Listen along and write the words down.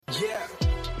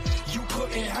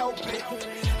help it.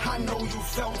 I know you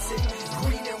felt it.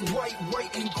 Green and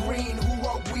white and green. Who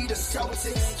are we, the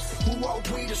Celtics? Who are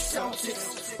we, the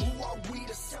Celtics? Who are we,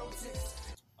 the Celtics?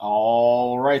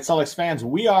 All right, Celtics fans,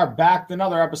 we are back with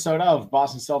another episode of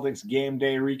Boston Celtics Game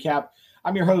Day Recap.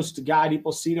 I'm your host, Guy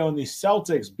DiPlacido, and the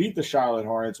Celtics beat the Charlotte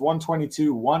Hornets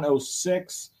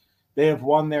 122-106. They have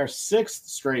won their sixth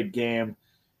straight game,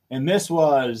 and this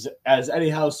was, as Eddie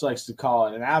House likes to call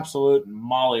it, an absolute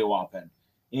mollywhopping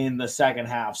in the second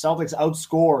half. Celtics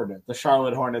outscored the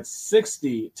Charlotte Hornets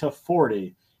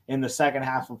 60-40 in the second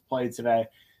half of play today.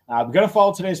 We're going to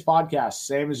follow today's podcast,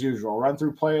 same as usual. Run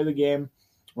through player of the game,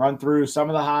 run through some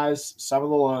of the highs, some of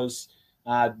the lows,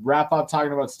 wrap up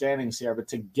talking about standings here. But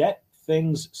to get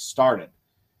things started,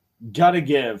 got to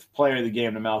give player of the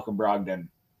game to Malcolm Brogdon.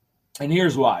 And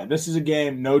here's why. This is a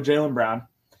game, no Jaylen Brown.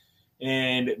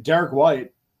 And Derek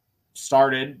White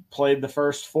played the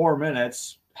first 4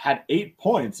 minutes, had 8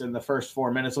 points in the first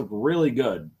 4 minutes, looked really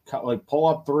good. Like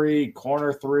pull-up three,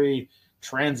 corner three,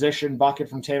 transition bucket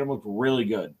from Tatum looked really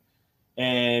good.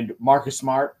 And Marcus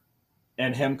Smart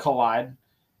and him collide.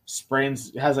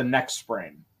 Has a neck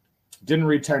sprain. Didn't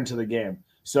return to the game.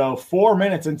 So 4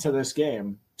 minutes into this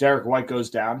game, Derek White goes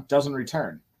down, doesn't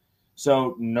return.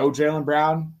 So no Jaylen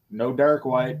Brown, no Derek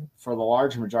White for the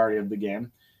large majority of the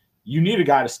game. You need a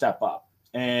guy to step up,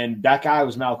 and that guy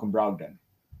was Malcolm Brogdon.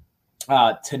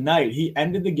 Tonight, he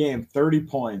ended the game 30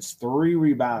 points, 3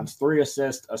 rebounds, 3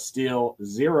 assists, a steal,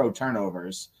 0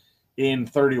 turnovers in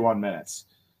 31 minutes.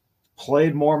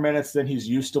 Played more minutes than he's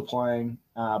used to playing,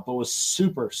 but was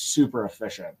super, super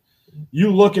efficient.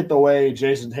 You look at the way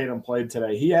Jason Tatum played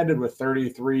today. He ended with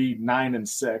 33, 9, and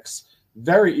 6.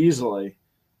 Very easily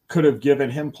could have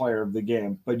given him player of the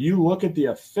game. But you look at the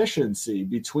efficiency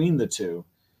between the two,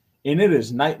 and it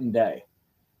is night and day.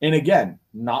 And again,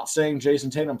 not saying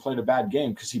Jason Tatum played a bad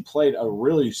game because he played a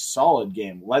really solid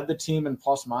game. Led the team in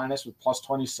plus-minus with plus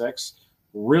 26.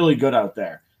 Really good out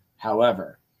there.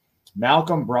 However,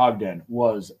 Malcolm Brogdon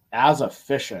was as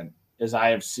efficient as I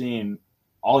have seen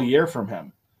all year from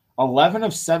him. 11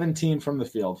 of 17 from the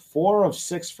field, 4 of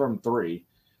 6 from 3,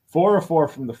 4 of 4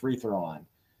 from the free throw line.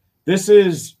 This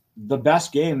is the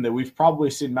best game that we've probably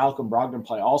seen Malcolm Brogdon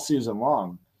play all season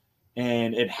long.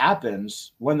 And it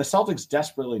happens when the Celtics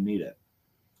desperately need it.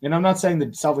 And I'm not saying the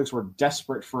Celtics were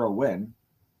desperate for a win.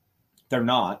 They're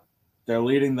not. They're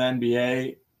leading the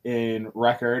NBA in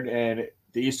record and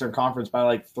the Eastern Conference by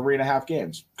like 3.5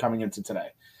 games coming into today.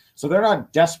 So they're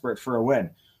not desperate for a win.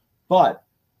 But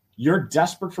you're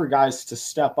desperate for guys to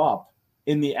step up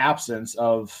in the absence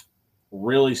of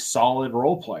really solid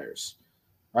role players.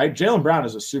 Right? Jaylen Brown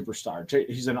is a superstar.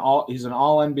 He's an all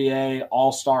NBA,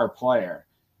 all-star player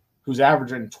who's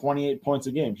averaging 28 points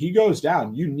a game. He goes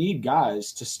down. You need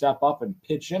guys to step up and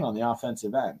pitch in on the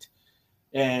offensive end.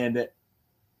 And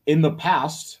in the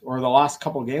past, or the last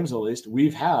couple of games at least,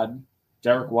 we've had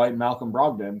Derek White and Malcolm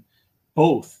Brogdon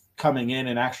both coming in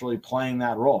and actually playing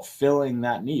that role, filling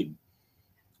that need.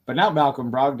 But now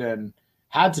Malcolm Brogdon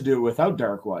had to do it without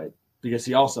Derek White because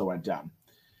he also went down.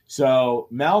 So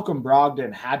Malcolm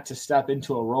Brogdon had to step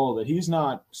into a role that he's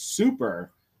not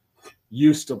super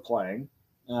used to playing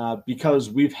because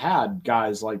we've had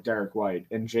guys like Derek White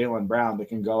and Jaylen Brown that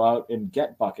can go out and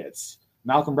get buckets.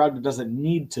 Malcolm Brogdon doesn't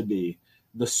need to be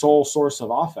the sole source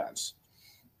of offense.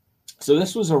 So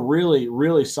this was a really,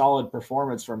 really solid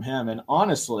performance from him. And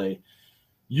honestly,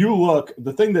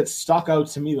 the thing that stuck out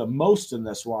to me the most in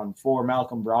this one for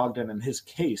Malcolm Brogdon and his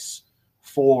case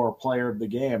for player of the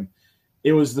game,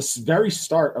 it was the very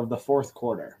start of the fourth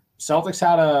quarter. Celtics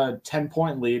had a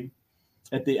 10-point lead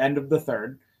at the end of the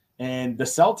third, and the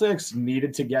Celtics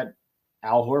needed to get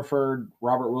Al Horford,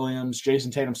 Robert Williams, Jason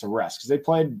Tatum some rest because they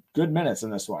played good minutes in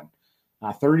this one.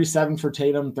 37 for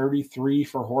Tatum, 33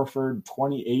 for Horford,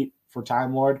 28 for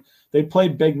Time Lord. They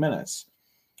played big minutes,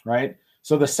 right?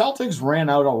 So the Celtics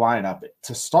ran out a lineup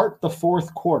to start the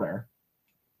fourth quarter,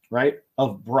 right,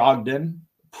 of Brogdon,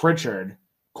 Pritchard,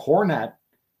 Kornet,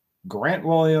 Grant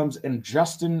Williams, and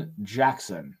Justin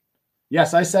Jackson.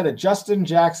 Yes, I said it. Justin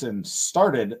Jackson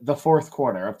started the fourth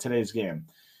quarter of today's game.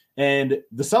 And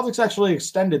the Celtics actually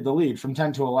extended the lead from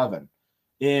 10 to 11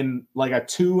 in like a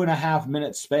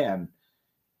 2.5-minute span,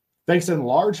 thanks in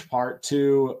large part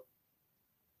to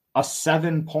a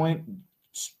 7-point,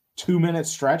 2-minute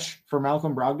stretch for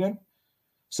Malcolm Brogdon.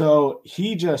 So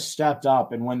he just stepped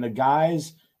up, and when the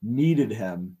guys needed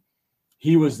him,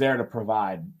 he was there to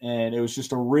provide. And it was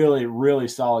just a really, really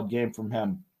solid game from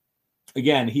him.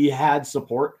 Again, he had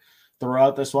support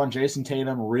throughout this one. Jason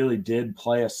Tatum really did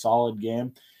play a solid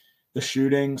game. The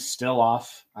shooting still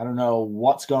off. I don't know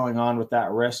what's going on with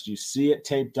that wrist. You see it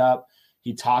taped up.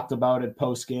 He talked about it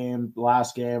post-game,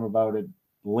 last game, about it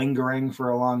lingering for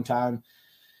a long time.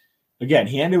 Again,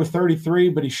 he ended with 33,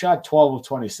 but he shot 12 of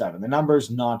 27. The number's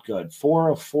not good. 4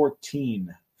 of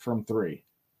 14 from 3.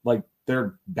 Like,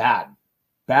 they're bad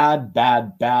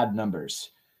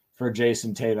numbers for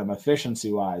Jayson Tatum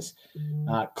efficiency-wise.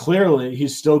 Clearly,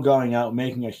 he's still going out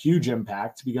making a huge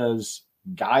impact because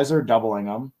guys are doubling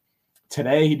him.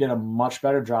 Today, he did a much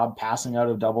better job passing out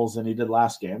of doubles than he did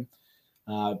last game.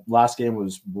 Last game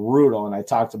was brutal, and I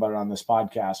talked about it on this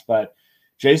podcast. But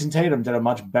Jayson Tatum did a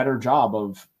much better job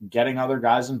of getting other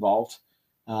guys involved,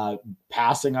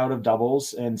 passing out of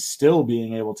doubles, and still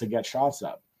being able to get shots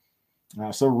up.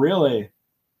 So really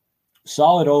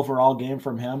solid overall game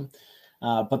from him.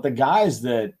 But the guys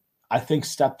that I think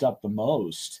stepped up the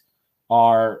most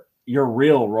are your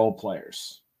real role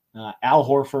players. Al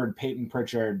Horford, Peyton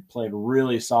Pritchard played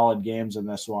really solid games in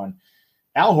this one.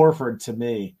 Al Horford, to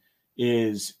me,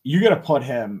 is you got to put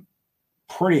him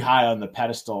pretty high on the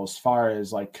pedestal as far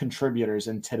as like contributors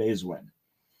in today's win.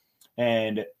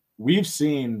 And we've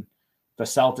seen the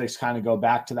Celtics kind of go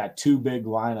back to that two big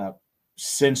lineup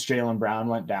since Jaylen Brown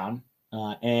went down.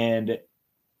 And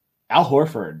Al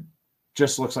Horford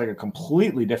just looks like a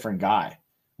completely different guy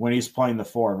when he's playing the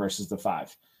 4 versus the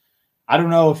 5. I don't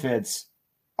know if it's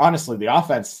honestly, the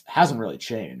offense hasn't really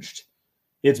changed.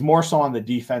 It's more so on the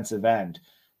defensive end,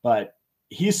 but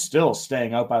he's still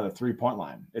staying out by the 3-point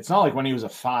line. It's not like when he was a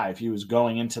 5, he was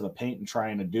going into the paint and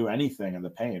trying to do anything in the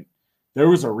paint. There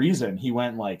was a reason he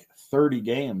went like 30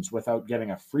 games without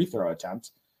getting a free throw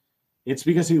attempt. It's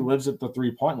because he lives at the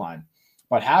 3-point line.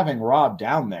 But having Rob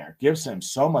down there gives him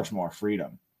so much more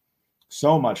freedom.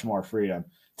 So much more freedom.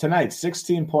 Tonight,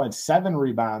 16.7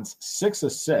 rebounds, 6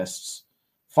 assists,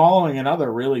 following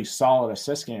another really solid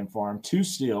assist game for him. 2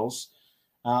 steals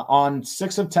on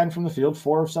 6 of 10 from the field,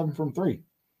 4 of 7 from 3.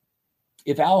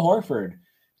 If Al Horford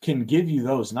can give you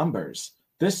those numbers,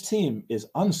 this team is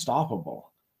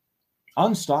unstoppable.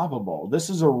 Unstoppable. This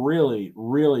is a really,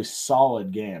 really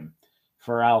solid game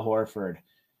for Al Horford.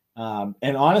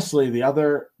 And honestly, the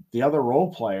other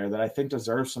role player that I think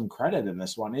deserves some credit in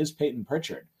this one is Peyton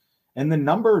Pritchard. And the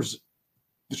numbers,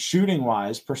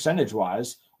 shooting-wise,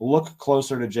 percentage-wise, look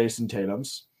closer to Jayson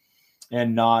Tatum's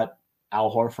and not Al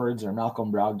Horford's or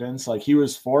Malcolm Brogdon's. Like, he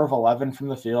was 4 of 11 from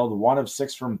the field, 1 of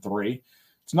 6 from 3.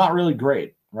 It's not really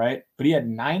great, right? But he had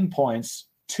 9 points,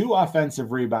 2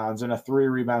 offensive rebounds in a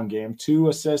 3-rebound game, 2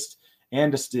 assists,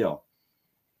 and a steal.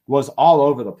 Was all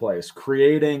over the place,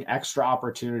 creating extra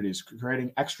opportunities,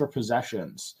 creating extra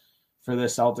possessions for the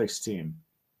Celtics team.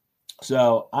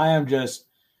 So I am just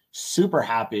super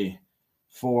happy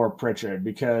for Pritchard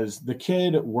because the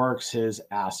kid works his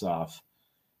ass off.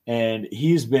 And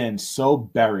he's been so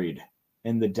buried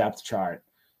in the depth chart.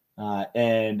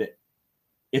 And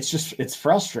it's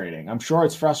frustrating. I'm sure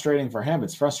it's frustrating for him.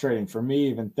 It's frustrating for me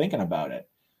even thinking about it.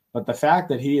 But the fact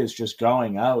that he is just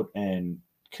going out and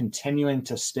continuing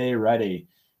to stay ready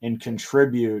and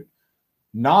contribute,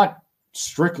 not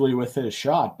strictly with his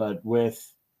shot, but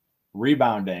with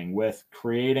rebounding, with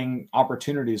creating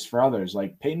opportunities for others.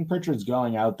 Like, Peyton Pritchard's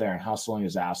going out there and hustling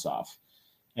his ass off,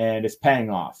 and it's paying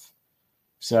off.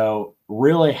 So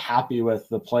really happy with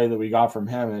the play that we got from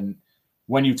him. And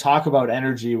when you talk about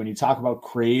energy, when you talk about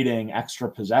creating extra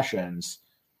possessions,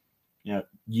 you know,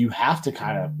 you have to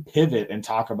kind of pivot and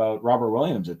talk about Robert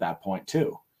Williams at that point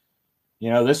too. You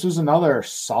know, this was another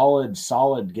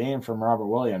solid game from Robert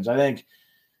Williams. I think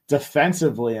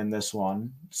defensively in this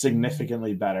one,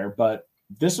 significantly better, but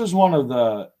this was one of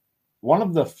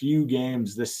the few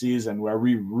games this season where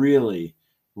we really,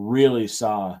 really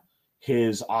saw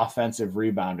his offensive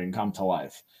rebounding come to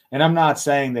life. And I'm not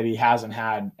saying that he hasn't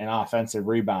had an offensive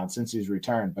rebound since he's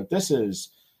returned, but this is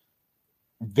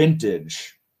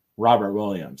vintage Robert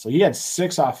Williams. So he had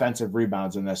 6 offensive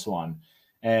rebounds in this one,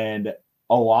 and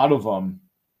a lot of them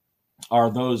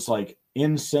are those like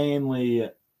insanely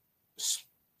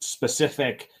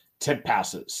specific tip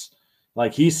passes.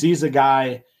 Like, he sees a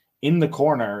guy in the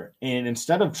corner, and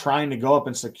instead of trying to go up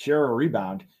and secure a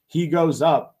rebound, he goes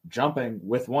up jumping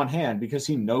with one hand because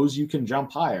he knows you can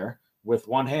jump higher with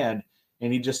one hand,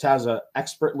 and he just has a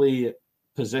expertly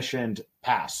positioned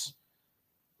pass,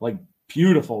 like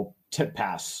beautiful tip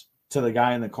pass to the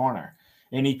guy in the corner.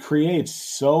 And he creates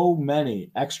so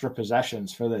many extra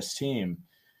possessions for this team.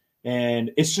 And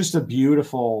it's just a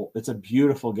beautiful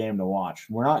game to watch.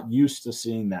 We're not used to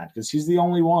seeing that because he's the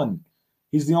only one.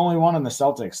 He's the only one in the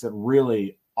Celtics that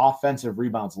really offensive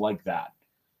rebounds like that.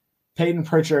 Peyton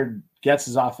Pritchard gets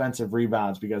his offensive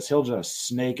rebounds because he'll just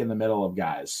snake in the middle of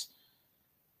guys.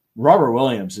 Robert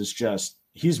Williams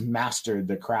he's mastered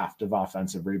the craft of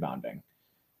offensive rebounding.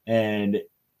 And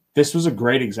this was a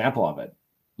great example of it,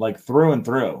 like through and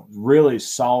through. Really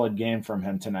solid game from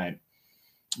him tonight.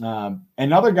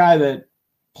 Another guy that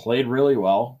played really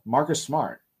well, Marcus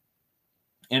Smart.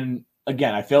 And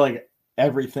again, I feel like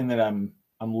everything that I'm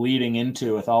leading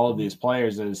into with all of these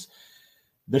players is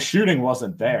the shooting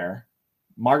wasn't there.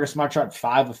 Marcus Smart shot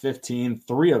 5 of 15,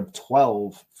 3 of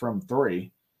 12 from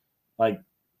 3. Like,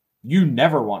 you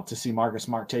never want to see Marcus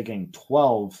Smart taking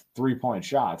 12 3-point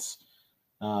shots.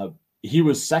 He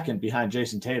was second behind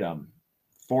Jason Tatum,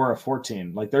 4 of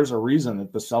 14. Like, there's a reason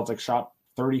that the Celtics shot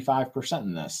 35%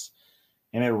 in this.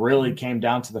 And it really came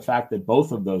down to the fact that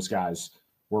both of those guys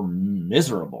were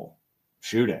miserable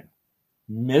shooting,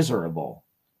 miserable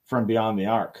from beyond the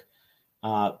arc.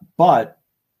 But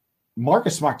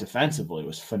Marcus Smart defensively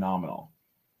was phenomenal.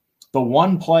 The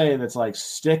one play that's like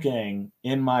sticking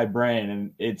in my brain,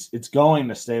 and it's going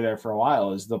to stay there for a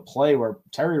while, is the play where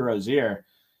Terry Rozier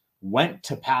went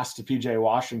to pass to PJ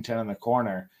Washington in the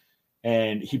corner,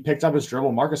 and he picked up his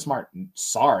dribble. Marcus Smart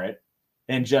saw it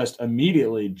and just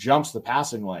immediately jumps the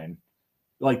passing lane,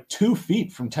 like 2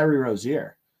 feet from Terry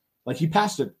Rozier. Like, he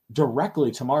passed it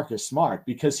directly to Marcus Smart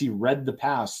because he read the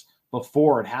pass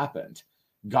before it happened,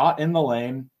 got in the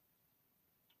lane,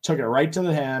 took it right to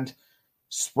the hand,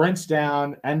 sprints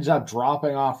down, ends up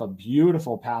dropping off a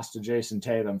beautiful pass to Jason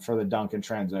Tatum for the dunk in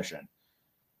transition.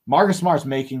 Marcus Smart's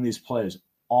making these plays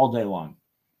all day long.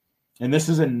 And this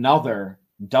is another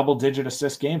double-digit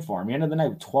assist game for him. He ended the night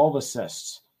with 12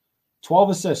 assists.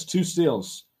 12 assists, 2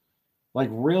 steals. Like,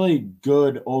 really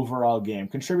good overall game.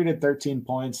 Contributed 13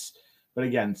 points. But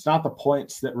again, it's not the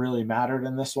points that really mattered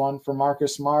in this one for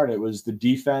Marcus Smart. It was the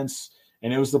defense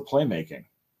and it was the playmaking.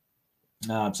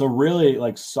 So really,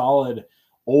 like, solid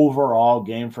overall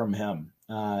game from him.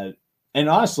 And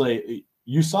honestly,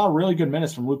 you saw really good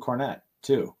minutes from Luke Kornet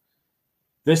too.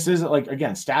 This isn't, like,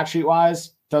 again, stat sheet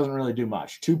wise, doesn't really do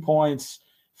much. 2 points,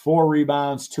 4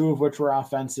 rebounds, 2 of which were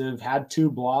offensive, had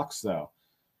 2 blocks though.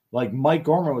 Like Mike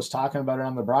Gorman was talking about it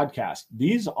on the broadcast.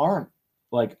 These aren't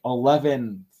like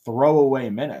 11 throwaway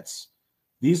minutes.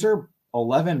 These are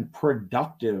 11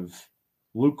 productive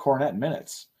Luke Kornet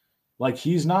minutes. Like,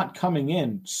 he's not coming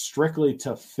in strictly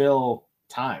to fill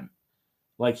time.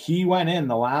 Like, he went in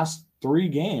the last 3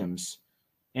 games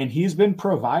and he's been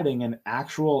providing an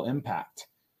actual impact.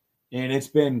 And it's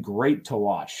been great to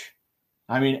watch.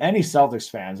 I mean, any Celtics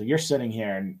fans, like, you're sitting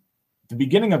here and at the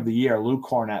beginning of the year, Luke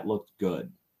Kornet looked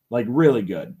good, like really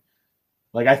good.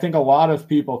 Like, I think a lot of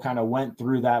people kind of went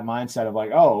through that mindset of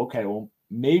like, oh, okay, well,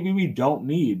 maybe we don't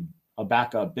need a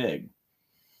backup big.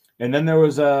 And then there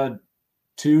was a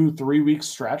 2-3 week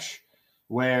stretch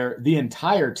where the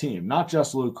entire team, not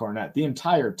just Luke Kornet, the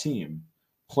entire team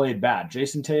played bad.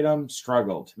 Jason Tatum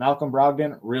struggled. Malcolm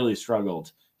Brogdon really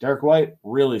struggled. Derek White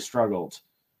really struggled,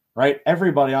 right?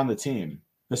 Everybody on the team,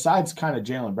 besides kind of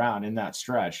Jaylen Brown in that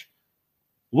stretch,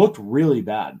 looked really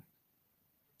bad.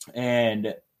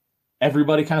 And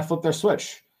everybody kind of flipped their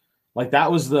switch. Like,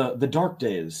 that was the dark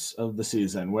days of the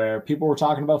season where people were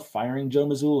talking about firing Joe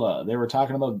Mazzulla. They were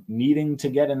talking about needing to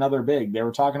get another big. They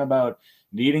were talking about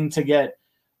needing to get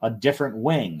a different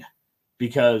wing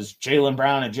because Jaylen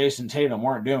Brown and Jason Tatum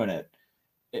weren't doing it.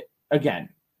 Again,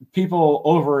 people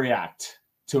overreact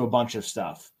to a bunch of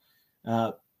stuff.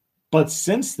 But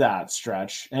since that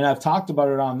stretch, and I've talked about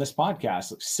it on this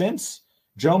podcast, since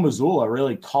Joe Mazzulla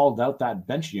really called out that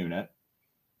bench unit,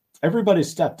 everybody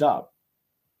stepped up.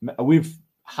 We've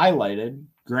highlighted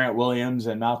Grant Williams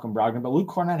and Malcolm Brogdon, but Luke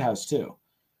Kornet has too.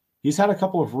 He's had a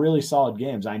couple of really solid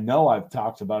games. I know I've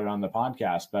talked about it on the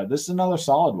podcast, but this is another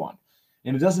solid one.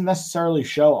 And it doesn't necessarily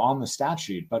show on the stat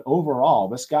sheet, but overall,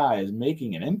 this guy is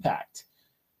making an impact.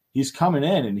 He's coming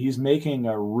in and he's making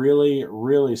a really,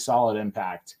 really solid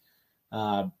impact.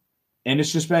 And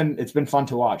it's been fun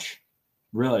to watch,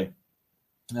 really.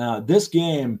 This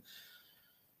game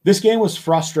was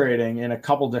frustrating in a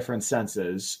couple different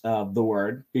senses of the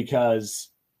word, because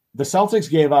the Celtics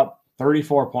gave up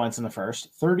 34 points in the first,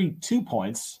 32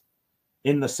 points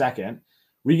in the second.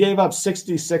 We gave up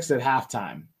 66 at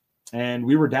halftime, and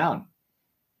we were down,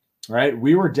 right?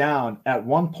 We were down at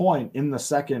one point in the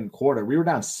second quarter. We were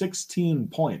down 16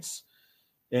 points.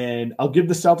 And I'll give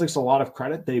the Celtics a lot of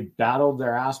credit. They battled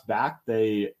their ass back.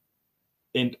 They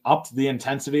upped the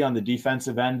intensity on the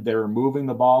defensive end. They were moving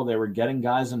the ball. They were getting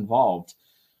guys involved.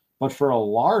 But for a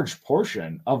large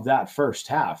portion of that first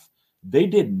half, they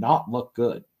did not look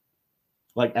good,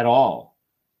 like at all.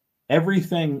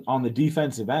 Everything on the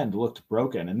defensive end looked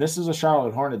broken. And this is a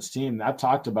Charlotte Hornets team. I've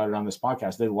talked about it on this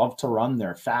podcast. They love to run.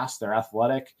 They're fast. They're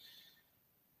athletic.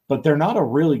 But they're not a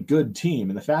really good team.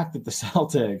 And the fact that the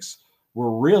Celtics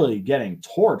were really getting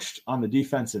torched on the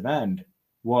defensive end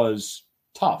was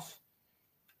tough.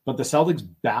 But the Celtics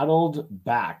battled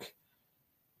back,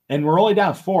 and we're only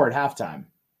down 4 at halftime.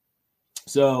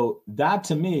 So that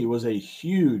to me was a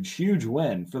huge, huge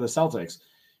win for the Celtics.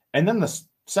 And then the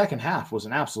second half was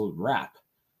an absolute wrap.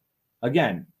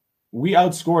 Again, we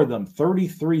outscored them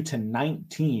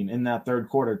 33-19 in that third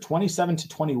quarter,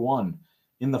 27-21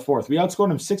 in the fourth. We outscored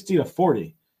them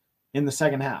 60-40 in the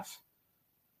second half.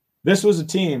 This was a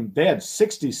team, they had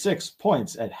 66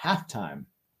 points at halftime.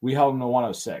 We held them to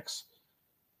 106.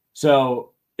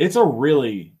 So it's a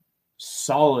really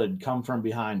solid come from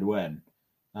behind win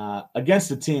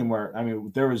against a team where, I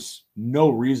mean, there was no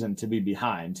reason to be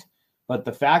behind. But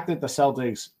the fact that the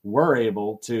Celtics were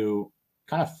able to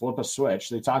kind of flip a switch,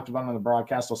 they talked about it on the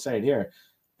broadcast, I'll say it here.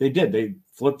 They did. They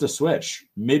flipped a switch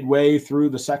midway through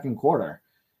the second quarter.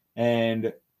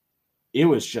 And it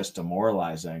was just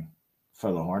demoralizing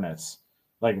for the Hornets.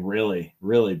 Like really,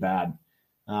 really bad.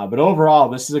 But overall,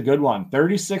 this is a good one.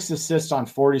 36 assists on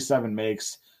 47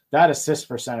 makes. That assist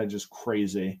percentage is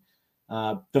crazy.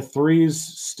 The threes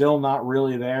still not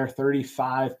really there,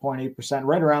 35.8%,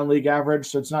 right around league average,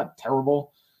 so it's not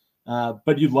terrible.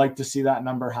 But you'd like to see that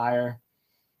number higher.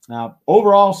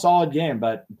 Overall, solid game,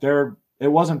 but it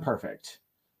wasn't perfect.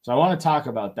 So I want to talk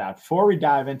about that. Before we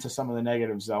dive into some of the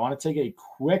negatives, though, I want to take a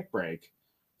quick break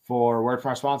for a word from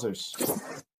our sponsors.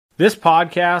 This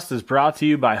podcast is brought to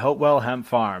you by Hopewell Hemp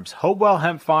Farms. Hopewell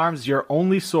Hemp Farms is your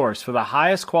only source for the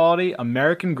highest quality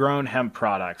American-grown hemp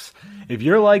products. If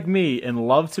you're like me and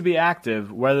love to be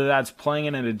active, whether that's playing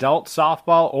in an adult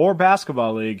softball or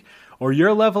basketball league, or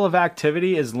your level of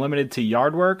activity is limited to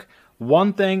yard work,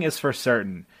 one thing is for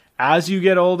certain. As you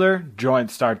get older,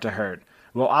 joints start to hurt.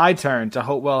 Well, I turn to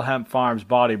Hopewell Hemp Farms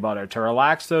Body Butter to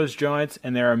relax those joints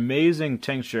and their amazing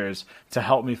tinctures to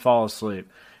help me fall asleep.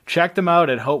 Check them out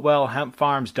at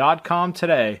hopewellhempfarms.com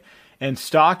today and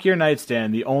stock your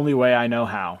nightstand the only way I know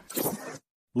how.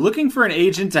 Looking for an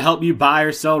agent to help you buy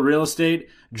or sell real estate?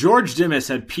 George Dimas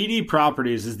at PD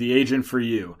Properties is the agent for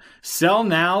you. Sell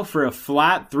now for a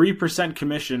flat 3%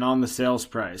 commission on the sales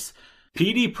price.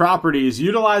 PD Properties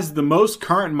utilizes the most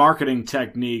current marketing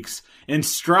techniques and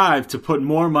strive to put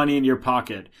more money in your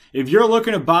pocket. If you're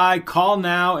looking to buy, call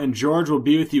now and George will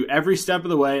be with you every step of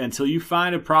the way until you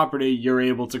find a property you're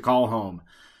able to call home.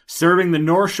 Serving the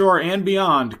North Shore and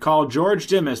beyond, call George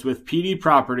Dimas with PD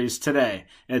Properties today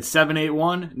at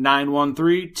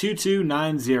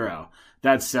 781-913-2290.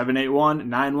 That's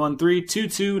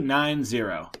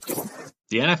 781-913-2290.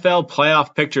 The NFL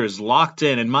playoff picture is locked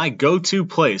in, and my go-to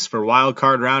place for wild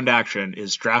card round action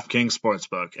is DraftKings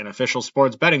Sportsbook, an official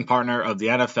sports betting partner of the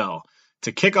NFL.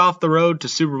 To kick off the road to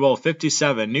Super Bowl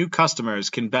 57, new customers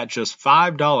can bet just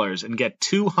 $5 and get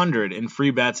 $200 in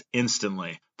free bets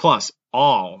instantly. Plus,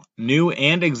 all new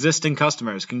and existing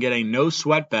customers can get a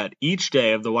no-sweat bet each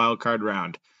day of the wild card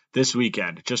round this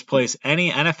weekend. Just place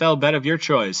any NFL bet of your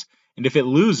choice, and if it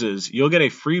loses, you'll get a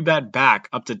free bet back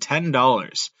up to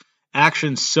 $10.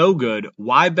 Action's so good,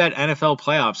 why bet NFL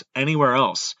playoffs anywhere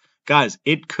else? Guys,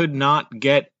 it could not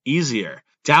get easier.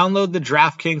 Download the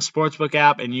DraftKings Sportsbook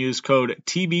app and use code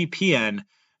TBPN,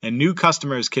 and new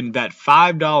customers can bet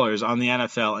 $5 on the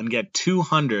NFL and get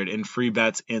 $200 in free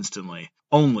bets instantly.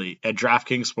 Only at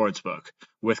DraftKings Sportsbook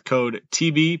with code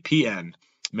TBPN.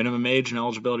 Minimum age and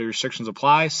eligibility restrictions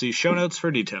apply. See show notes for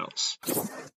details.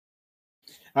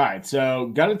 All right, so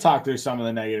got to talk through some of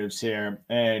the negatives here.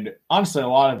 And honestly, a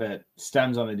lot of it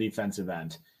stems on the defensive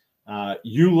end.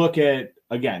 You look at,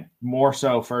 again, more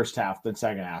so first half than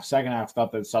second half. Second half,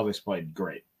 thought that the Celtics played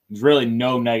great. There's really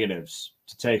no negatives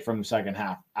to take from the second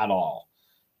half at all.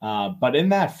 But in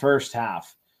that first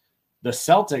half, the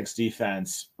Celtics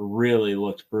defense really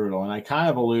looked brutal. And I kind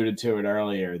of alluded to it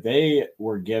earlier. They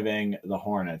were giving the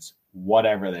Hornets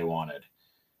whatever they wanted.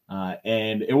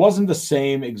 And it wasn't the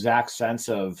same exact sense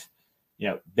of,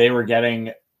 they were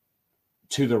getting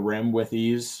to the rim with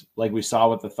ease like we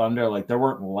saw with the Thunder. Like there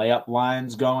weren't layup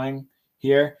lines going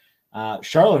here.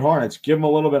 Charlotte Hornets, give them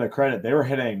a little bit of credit. They were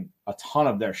hitting a ton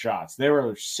of their shots. They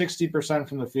were 60%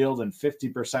 from the field and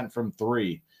 50% from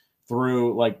three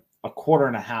through like a quarter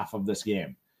and a half of this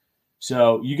game.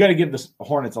 So you got to give the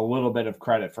Hornets a little bit of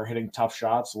credit for hitting tough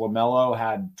shots. LaMelo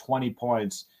had 20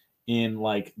 points in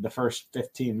like the first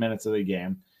 15 minutes of the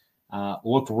game.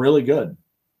 Looked really good.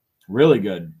 Really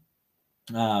good.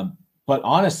 But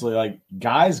honestly, like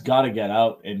guys got to get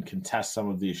out and contest some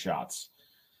of these shots.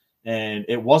 And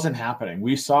it wasn't happening.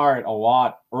 We saw it a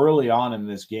lot early on in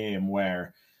this game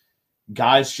where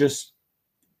guys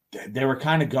they were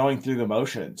kind of going through the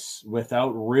motions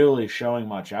without really showing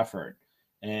much effort.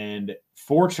 And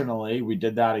fortunately, we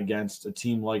did that against a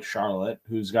team like Charlotte,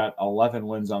 who's got 11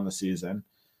 wins on the season.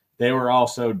 They were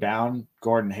also down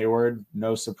Gordon Hayward,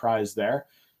 no surprise there,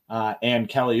 and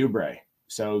Kelly Oubre.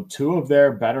 So two of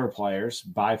their better players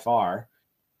by far.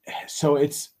 So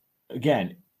it's,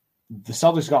 again, the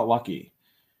Celtics got lucky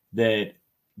that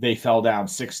they fell down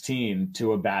 16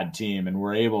 to a bad team and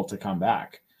were able to come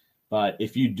back. But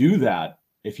if you do that,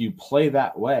 if you play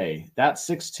that way, that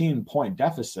 16-point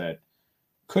deficit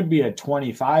could be a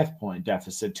 25-point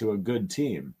deficit to a good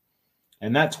team.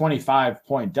 And that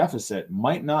 25-point deficit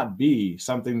might not be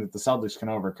something that the Celtics can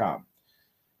overcome.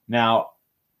 Now,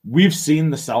 we've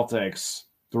seen the Celtics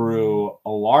through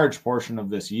a large portion of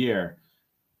this year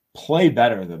play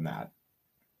better than that.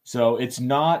 So it's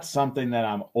not something that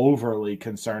I'm overly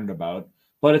concerned about,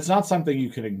 but it's not something you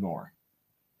can ignore,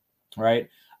 right?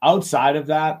 Outside of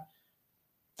that,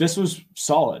 this was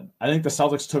solid. I think the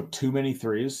Celtics took too many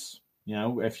threes. You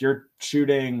know, if you're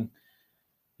shooting,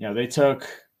 you know, they took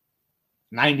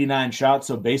 99 shots,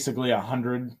 so basically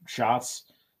 100 shots,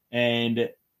 and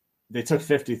they took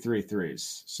 53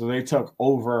 threes. So they took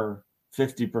over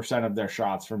 50% of their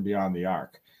shots from beyond the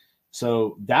arc.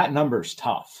 So that number's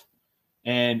tough.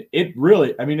 And it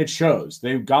really, I mean, it shows.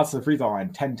 They got to the free throw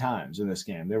line 10 times in this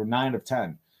game. They were 9 of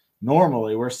 10.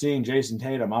 Normally, we're seeing Jason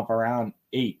Tatum up around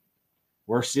 8.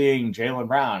 We're seeing Jaylen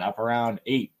Brown up around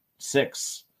 8,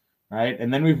 6, right?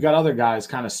 And then we've got other guys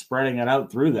kind of spreading it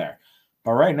out through there.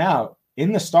 But right now,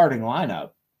 in the starting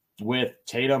lineup with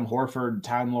Tatum, Horford,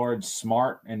 Time Lord,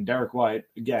 Smart, and Derek White,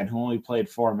 again, who only played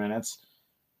 4 minutes,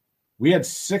 we had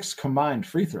 6 combined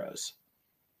free throws.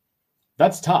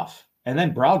 That's tough. And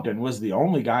then Brogdon was the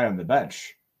only guy on the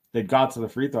bench that got to the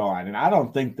free throw line. And I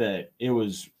don't think that it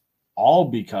was all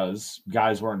because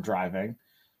guys weren't driving,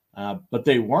 but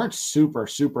they weren't super,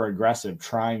 super aggressive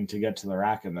trying to get to the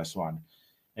rack in this one.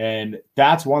 And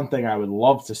that's one thing I would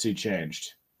love to see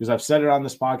changed, because I've said it on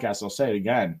this podcast. I'll say it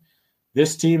again.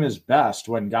 This team is best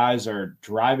when guys are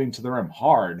driving to the rim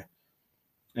hard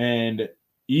and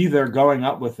either going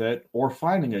up with it or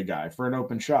finding a guy for an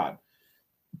open shot.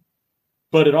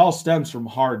 But it all stems from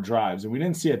hard drives, and we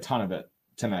didn't see a ton of it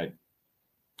tonight.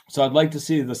 So I'd like to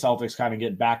see the Celtics kind of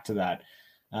get back to that.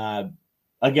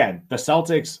 Again, the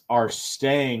Celtics are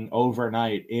staying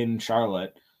overnight in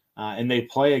Charlotte, and they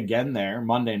play again there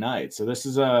Monday night. So this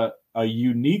is a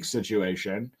unique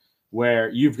situation where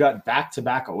you've got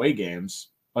back-to-back away games,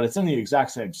 but it's in the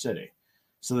exact same city.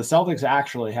 So the Celtics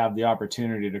actually have the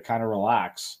opportunity to kind of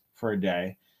relax for a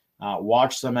day,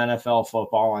 watch some NFL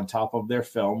football on top of their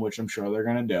film, which I'm sure they're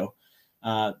going to do.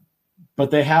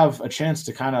 But they have a chance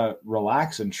to kind of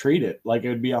relax and treat it like it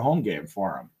would be a home game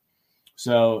for them.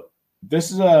 So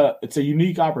this is it's a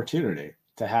unique opportunity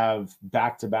to have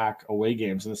back-to-back away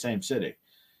games in the same city.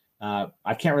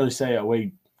 I can't really say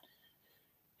away.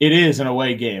 It is an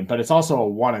away game, but it's also a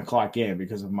 1:00 game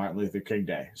because of Martin Luther King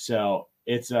Day. So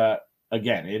it's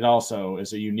again, it also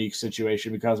is a unique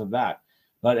situation because of that.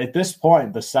 But at this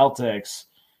point, the Celtics,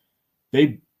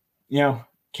 they,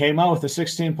 came out with a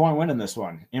 16-point win in this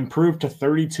one, improved to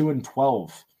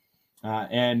 32-12.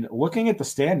 And looking at the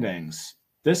standings,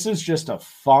 this is just a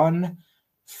fun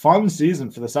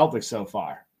season for the Celtics so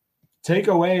far. Take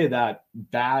away that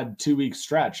bad 2-week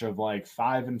stretch of like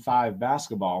 5-5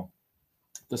 basketball.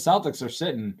 The Celtics are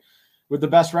sitting with the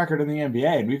best record in the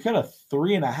NBA, and we've got a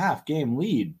 3.5 game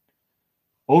lead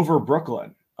over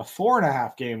Brooklyn, a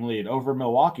 4.5 game lead over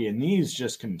Milwaukee, and these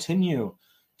just continue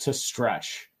to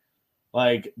stretch.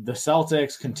 Like, the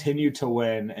Celtics continue to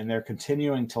win, and they're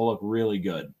continuing to look really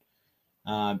good.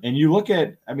 And you look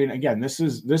at, again, this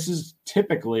is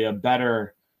typically a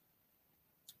better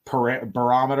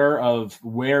barometer of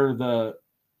where the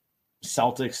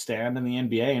Celtics stand in the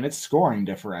NBA, and it's scoring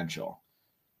differential.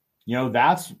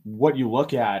 That's what you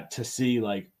look at to see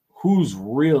like who's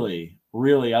really,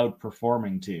 really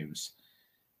outperforming teams.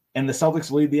 And the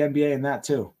Celtics lead the NBA in that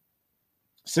too.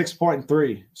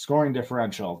 6.3 scoring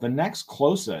differential. The next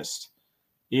closest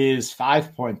is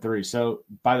 5.3. So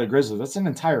by the Grizzlies, that's an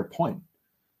entire point.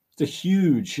 It's a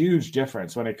huge, huge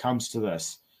difference when it comes to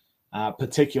this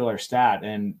particular stat.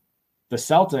 And the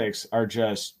Celtics are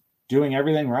just doing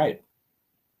everything right.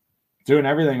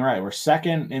 We're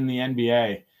second in the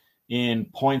NBA in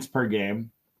points per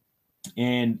game,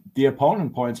 and the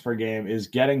opponent points per game is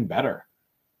getting better.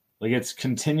 Like, it's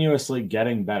continuously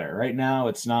getting better. Right now,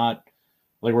 it's not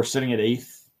like we're sitting at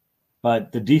 8th,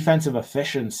 but the defensive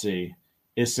efficiency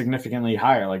is significantly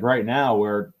higher. Like right now,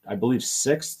 we're, I believe,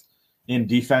 6th in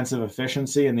defensive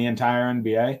efficiency in the entire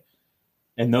NBA.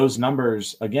 And those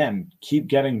numbers, again, keep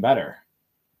getting better.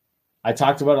 I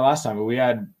talked about it last time, but we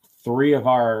had 3 of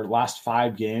our last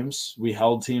 5 games. We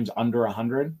held teams under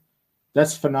 100.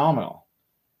 That's phenomenal.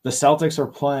 The Celtics are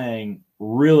playing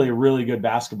really, really good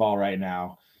basketball right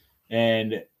now.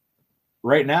 And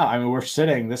right now, I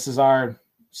mean, this is our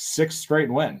 6th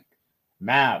straight win.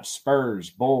 Mavs,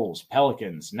 Spurs, Bulls,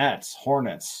 Pelicans, Nets,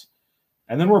 Hornets.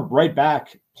 And then we're right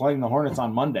back playing the Hornets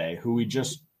on Monday, who we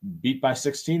just beat by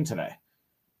 16 today.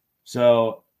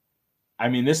 So, I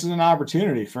mean, this is an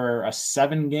opportunity for a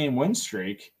 7-game win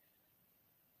streak.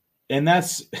 And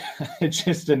that's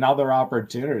just another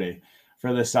opportunity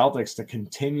for the Celtics to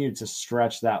continue to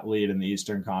stretch that lead in the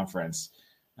Eastern Conference.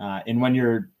 And when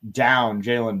you're down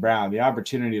Jaylen Brown, the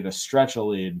opportunity to stretch a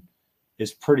lead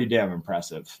is pretty damn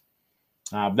impressive.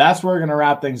 That's where we're going to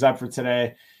wrap things up for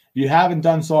today. If you haven't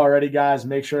done so already, guys,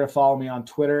 make sure to follow me on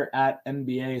Twitter at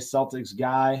NBA Celtics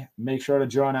Guy. Make sure to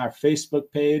join our Facebook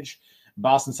page,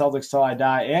 Boston Celtics Till I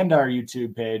Die, and our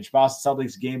YouTube page, Boston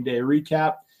Celtics Game Day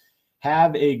Recap.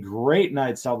 Have a great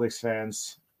night, Celtics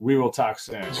fans. We will talk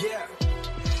soon. Yeah,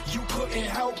 you couldn't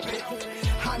help it.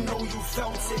 I know you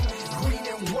felt it.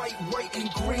 Green and white and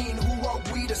green. Who are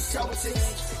we, the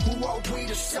Celtics? Who are we,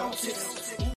 the Celtics?